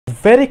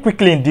very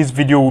quickly in this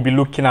video we'll be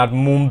looking at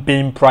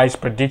Moonbeam price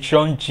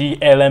prediction,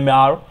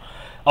 Glmr.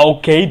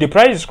 Okay, the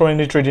price is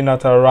currently trading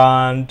at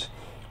around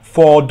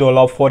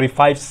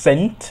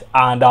 $4.45,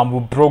 and we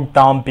broke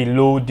down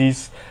below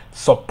this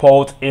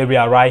support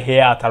area right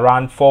here at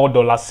around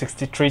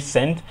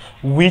 $4.63,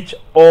 which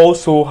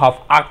also have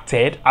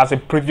acted as a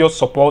previous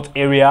support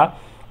area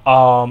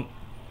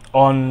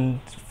on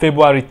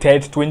February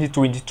 3rd,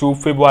 2022,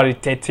 February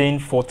 13,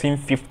 14,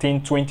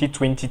 15,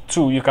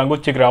 2022. You can go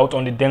check it out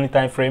on the daily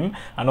time frame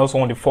and also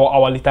on the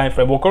 4-hourly time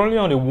frame. We're currently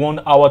on the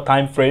 1-hour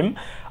time frame,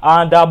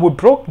 and we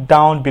broke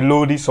down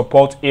below the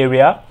support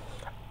area.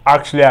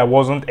 Actually, I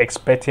wasn't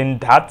expecting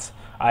that.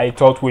 I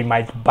thought we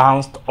might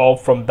bounce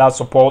off from that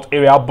support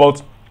area,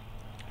 but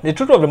the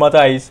truth of the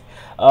matter is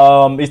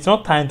it's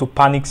not time to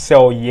panic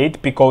sell yet,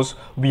 because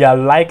we are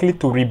likely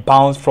to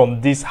rebound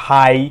from this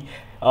high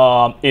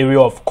area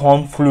of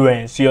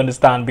confluence, you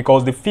understand,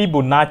 because the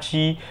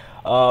Fibonacci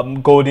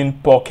golden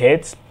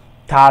pocket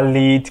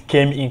tallied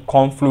came in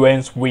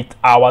confluence with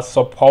our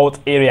support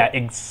area,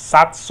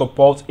 exact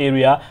support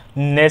area,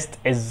 next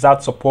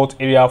exact support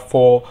area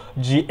for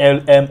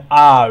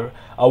Glmr,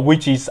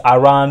 which is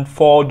around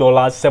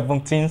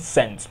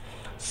 $4.17.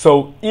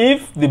 So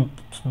if the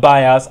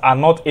buyers are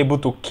not able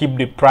to keep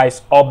the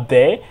price up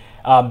there,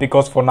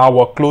 because for now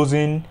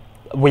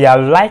we are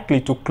likely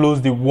to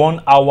close the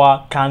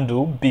 1-hour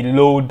candle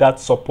below that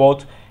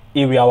support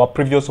area, our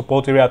previous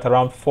support area, at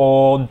around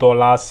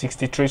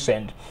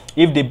 $4.63.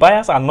 If the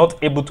buyers are not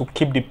able to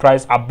keep the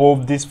price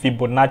above this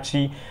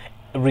Fibonacci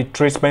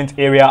retracement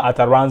area at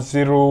around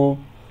 0.5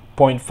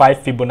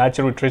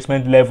 Fibonacci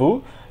retracement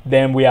level,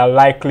 then we are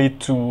likely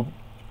to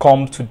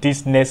come to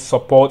this next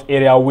support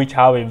area, which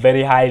have a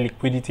very high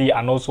liquidity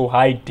and also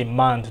high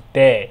demand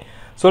there.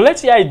 So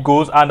let's see how it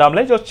goes, and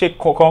let's just check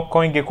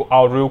CoinGecko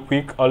out real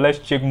quick. Let's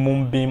check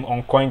Moonbeam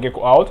on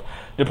CoinGecko out.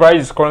 The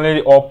price is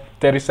currently up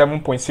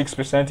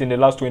 37.6% in the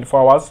last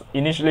 24 hours.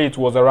 Initially, it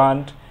was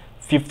around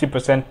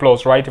 50%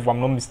 plus, right, if I'm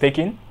not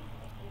mistaken.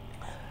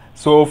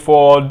 So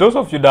for those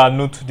of you that are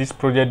new to this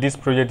project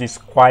is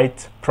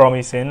quite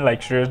promising,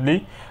 like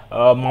seriously.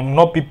 I'm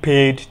not be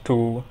paid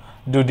to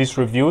do this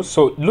review.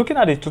 So looking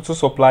at the total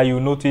supply, you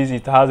notice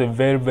it has a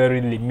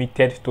very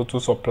limited total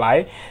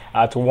supply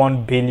at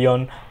 1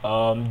 billion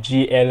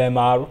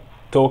Glmr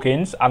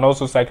tokens, and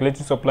also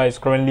circulating supply is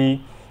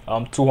currently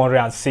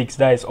 206.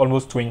 That is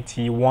almost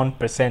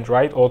 21%,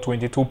 right, or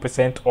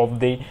 22% of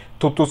the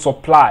total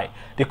supply.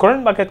 The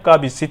current market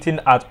cap is sitting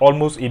at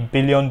almost $1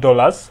 billion,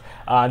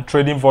 and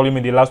trading volume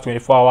in the last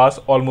 24 hours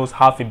almost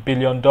 $500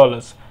 million.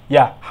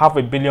 Yeah,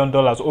 $500 million,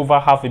 over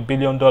 $500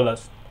 million.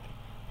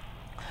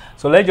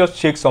 So let's just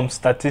check some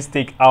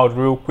statistic out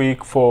real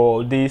quick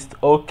for this.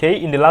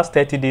 Okay, in the last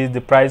 30 days,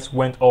 the price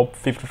went up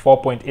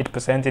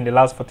 54.8%. In the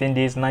last 14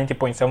 days,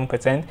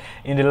 90.7%.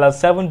 In the last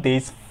 7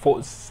 days,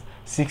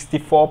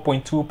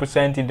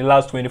 64.2%. In the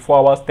last 24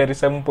 hours,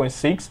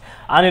 37.6%.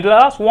 And in the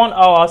last 1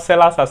 hour,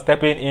 sellers are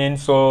stepping in,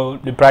 so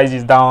the price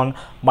is down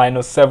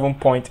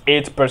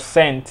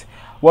 -7.8%.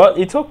 Well,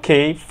 it's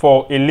okay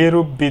for a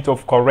little bit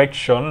of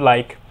correction.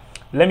 Like,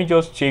 let me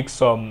just check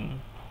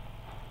some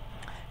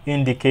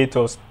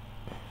indicators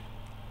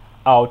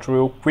out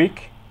real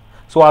quick.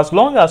 So as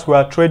long as we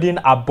are trading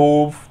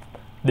above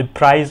the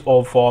price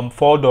of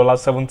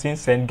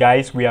 $4.17,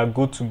 guys, we are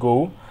good to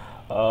go.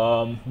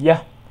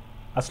 Yeah,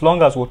 as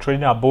long as we're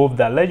trading above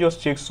that, let's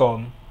just check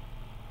some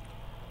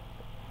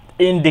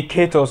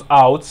indicators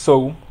out.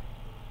 So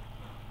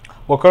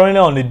we're currently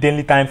on the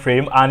daily time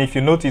frame, and if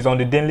you notice on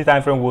the daily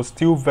time frame, we're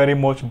still very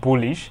much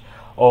bullish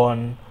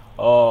on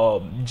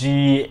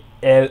Glmr.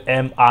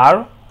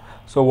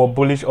 So we're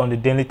bullish on the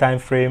daily time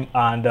frame,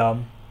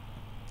 and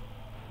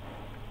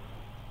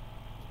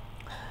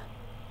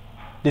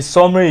the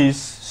summary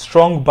is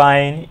strong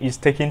buying is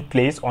taking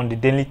place on the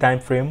daily time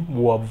frame.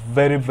 We're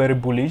very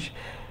bullish,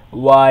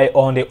 while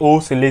on the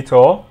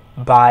oscillator,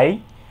 buy.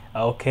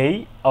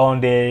 Okay,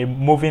 on the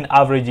moving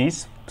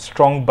averages,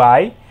 strong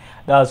buy.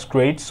 That's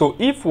great. So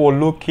if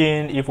we're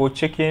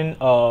checking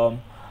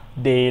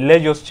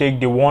let's just check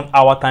the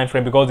 1-hour time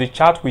frame, because the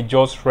chart we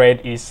just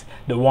read is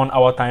the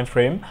 1-hour time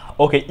frame.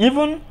 Okay,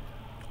 even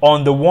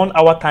on the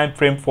 1-hour time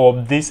frame for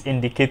these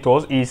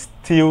indicators is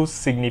still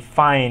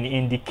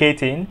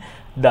indicating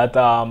that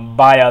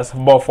buyers,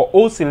 but for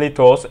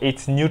oscillators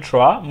it's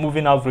neutral.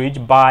 Moving average,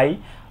 buy.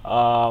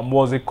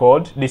 What's it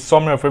called? The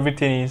summary of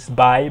everything is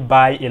buy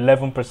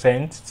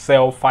 11%,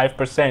 sell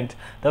 5%.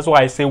 That's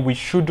why I say we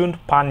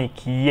shouldn't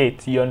panic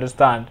yet, you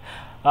understand?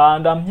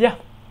 And yeah,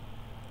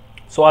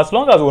 so as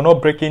long as we're not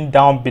breaking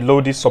down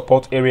below this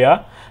support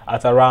area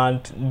at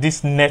around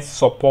this next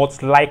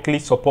support, likely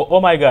support, oh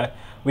my god,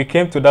 we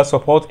came to that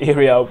support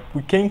area,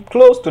 we came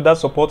close to that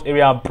support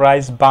area, and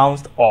price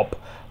bounced up.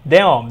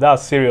 Damn,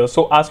 that's serious.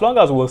 So as long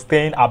as we're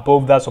staying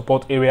above that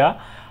support area,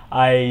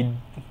 I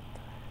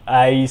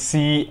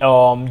see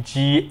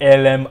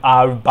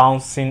Glmr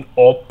bouncing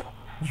up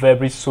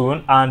very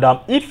soon. And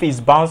if it's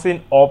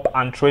bouncing up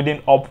and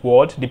trading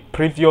upward,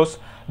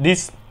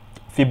 this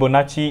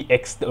Fibonacci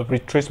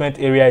retracement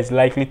area is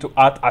likely to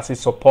act as a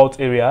support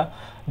area.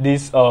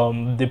 this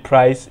the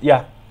price,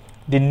 yeah,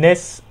 the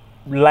next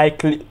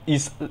likely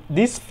is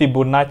this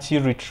Fibonacci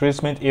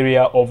retracement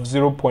area of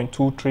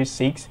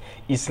 0.236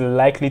 is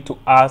likely to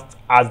act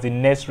as the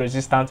next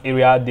resistance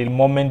area the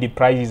moment the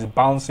price is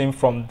bouncing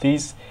from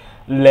this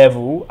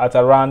level at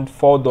around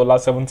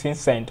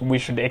 $4.17. We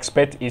should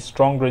expect a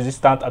strong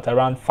resistance at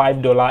around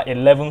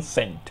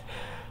 $5.11.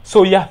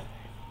 So yeah,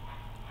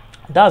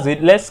 that's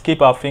it. Let's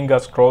keep our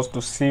fingers crossed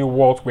to see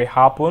what will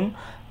happen.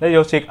 Let's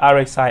just check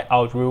RSI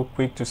out real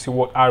quick to see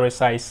what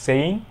RSI is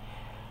saying.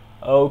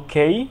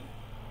 Okay,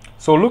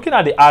 so looking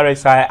at the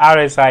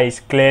RSI is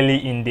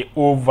clearly in the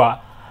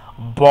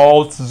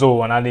overbought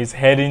zone and is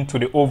heading to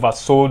the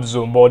oversold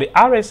zone, but the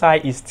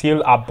RSI is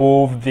still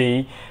above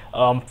the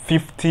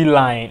 50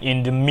 line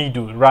in the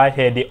middle right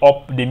here, the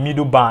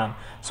middle band.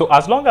 So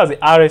as long as the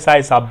RSI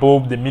is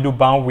above the middle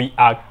band, we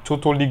are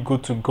totally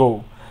good to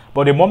go.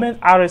 But the moment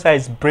RSI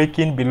is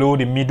breaking below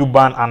the middle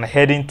band and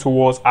heading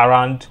towards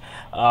around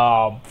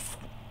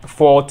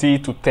 40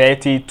 to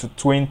 30 to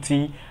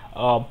 20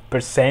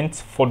 percent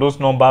for those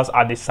numbers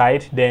at the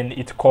side, then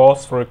it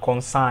calls for a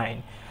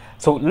consign.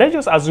 So let's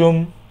just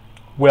assume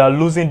we are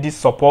losing this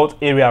support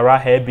area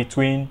right here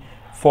between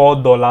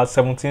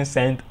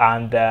 $4.17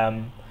 and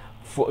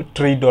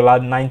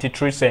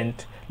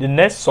 $3.93. The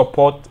next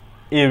support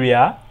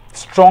area,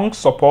 strong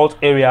support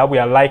area we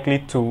are likely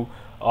to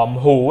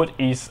hold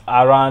is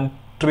around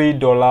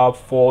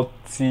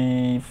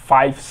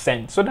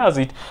 $3.45. So that's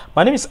it.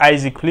 My name is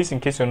Isaac. Please, in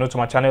case you're new to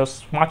my channel,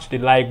 smash the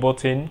like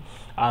button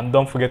and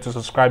don't forget to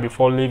subscribe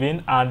before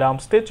leaving,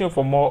 and stay tuned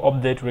for more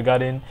updates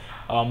regarding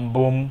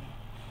Moonbeam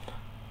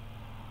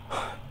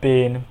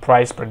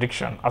price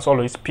prediction. As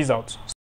always, peace out.